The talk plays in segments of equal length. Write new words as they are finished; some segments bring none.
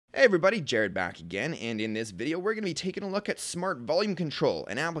Hey everybody, Jared back again, and in this video we're going to be taking a look at Smart Volume Control,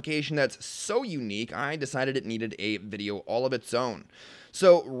 an application that's so unique I decided it needed a video all of its own.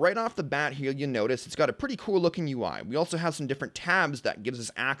 So right off the bat here, you notice it's got a pretty cool looking UI. We also have some different tabs that gives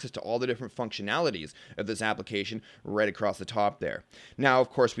us access to all the different functionalities of this application right across the top there. Now, of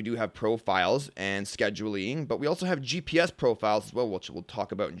course, we do have profiles and scheduling, but we also have GPS profiles as well, which we'll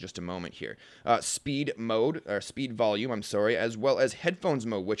talk about in just a moment here. Speed volume, as well as headphones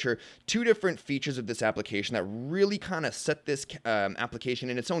mode, which are two different features of this application that really kind of set this application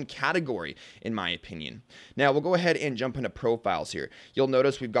in its own category, in my opinion. Now, we'll go ahead and jump into profiles here. You'll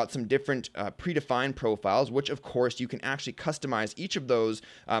notice we've got some different predefined profiles, which of course you can actually customize each of those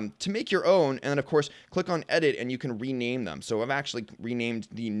to make your own, and then of course click on edit and you can rename them. So I've actually renamed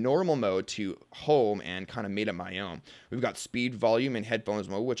the normal mode to home and kind of made it my own. We've got speed, volume, and headphones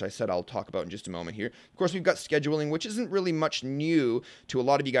mode, which I said I'll talk about in just a moment here. Of course, we've got scheduling, which isn't really much new to a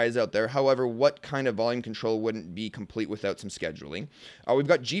lot of you guys out there. However, what kind of volume control wouldn't be complete without some scheduling? We've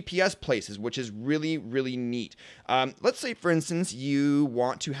got GPS places, which is really, really neat. Let's say, for instance, you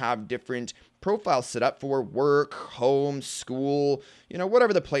want to have different profiles set up for work, home, school,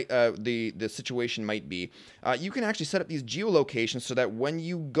 whatever the situation might be. You can actually set up these geolocations so that when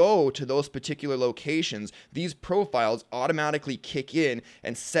you go to those particular locations, these profiles automatically kick in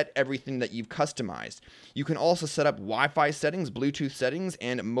and set everything that you've customized. You can also set up Wi-Fi settings, Bluetooth settings,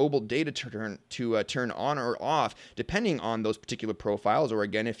 and mobile data to turn on or off depending on those particular profiles. Or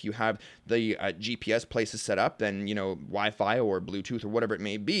again, if you have the GPS places set up, then Wi-Fi or Bluetooth or whatever it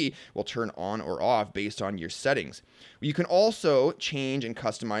may be will turn on or off based on your settings. You can also change and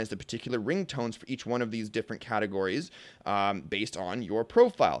customize the particular ringtones for each one of these different categories based on your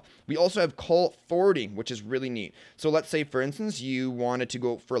profile. We also have call forwarding, which is really neat. So let's say, for instance, you wanted to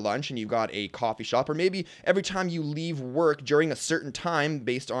go for lunch and you've got a coffee shop, or maybe every time you leave work during a certain time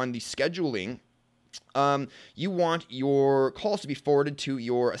based on the scheduling, you want your calls to be forwarded to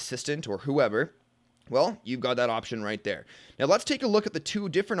your assistant or whoever. Well, you've got that option right there. Now let's take a look at the two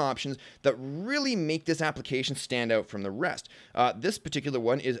different options that really make this application stand out from the rest. This particular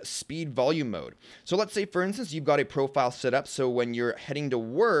one is speed volume mode. So let's say, for instance, you've got a profile set up so when you're heading to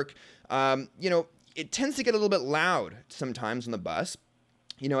work, it tends to get a little bit loud sometimes on the bus.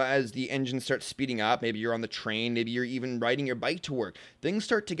 As the engine starts speeding up, maybe you're on the train, maybe you're even riding your bike to work, things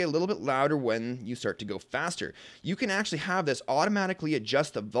start to get a little bit louder when you start to go faster. You can actually have this automatically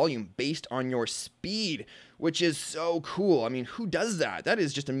adjust the volume based on your speed, which is so cool. I mean, who does that? That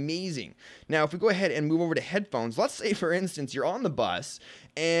is just amazing. Now, if we go ahead and move over to headphones, let's say, for instance, you're on the bus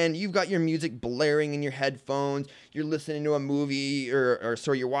and you've got your music blaring in your headphones, you're listening to a movie, or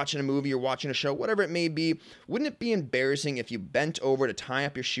you're watching a movie, you're watching a show, whatever it may be. Wouldn't it be embarrassing if you bent over to tie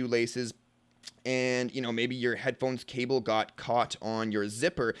up your shoelaces and maybe your headphones cable got caught on your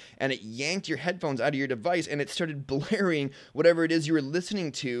zipper and it yanked your headphones out of your device and it started blaring whatever it is you were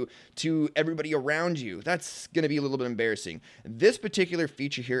listening to everybody around you? That's going to be a little bit embarrassing. This particular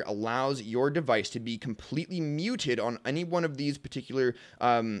feature here allows your device to be completely muted on any one of these particular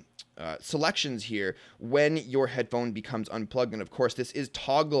selections here when your headphone becomes unplugged. And of course, this is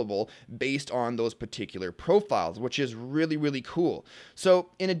toggleable based on those particular profiles, which is really, really cool. So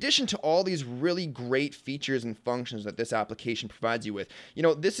in addition to all these really great features and functions that this application provides you with,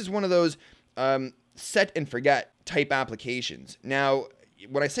 this is one of those set and forget type applications. Now,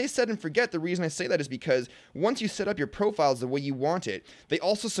 when I say set and forget, the reason I say that is because once you set up your profiles the way you want it, they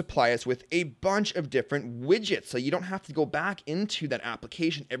also supply us with a bunch of different widgets. So you don't have to go back into that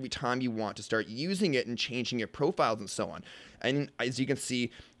application every time you want to start using it and changing your profiles and so on. And as you can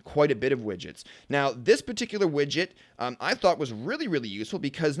see, quite a bit of widgets. Now, this particular widget I thought was really, really useful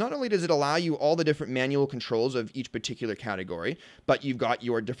because not only does it allow you all the different manual controls of each particular category, but you've got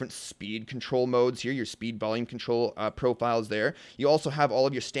your different speed control modes here, your speed volume control profiles there. You also have all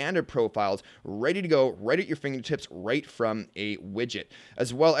of your standard profiles ready to go right at your fingertips right from a widget,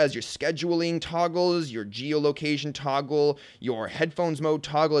 as well as your scheduling toggles, your geolocation toggle, your headphones mode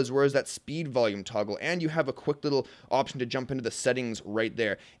toggle, as well as that speed volume toggle, and you have a quick little option to jump into the settings right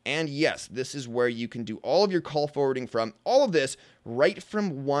there. And yes, this is where you can do all of your call forwarding from, all of this right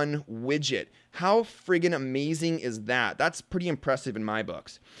from one widget. How friggin' amazing is that? That's pretty impressive in my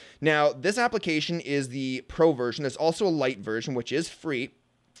books. Now, this application is the Pro version. There's also a Lite version, which is free.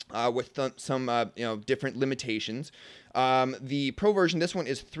 With some different limitations. The Pro version, this one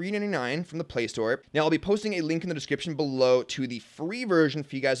is $3.99 from the Play Store. Now, I'll be posting a link in the description below to the free version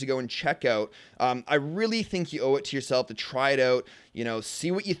for you guys to go and check out. I really think you owe it to yourself to try it out,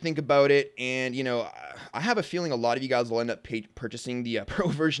 see what you think about it. And, I have a feeling a lot of you guys will end up purchasing the Pro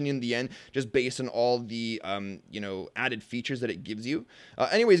version in the end, just based on all the, added features that it gives you.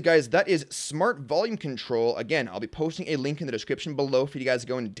 Anyways, guys, that is Smart Volume Control. Again, I'll be posting a link in the description below for you guys to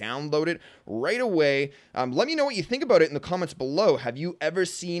go and download it right away. Let me know what you think about it in the comments below. Have you ever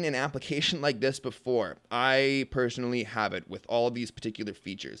seen an application like this before? I personally haven't, with all of these particular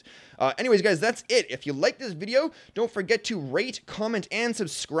features. Anyways, guys, that's it. If you like this video, don't forget to rate, comment, and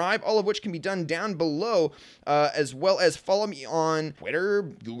subscribe, all of which can be done down below, as well as follow me on Twitter,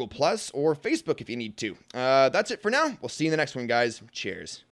 Google+, or Facebook if you need to. That's it for now. We'll see you in the next one, guys. Cheers.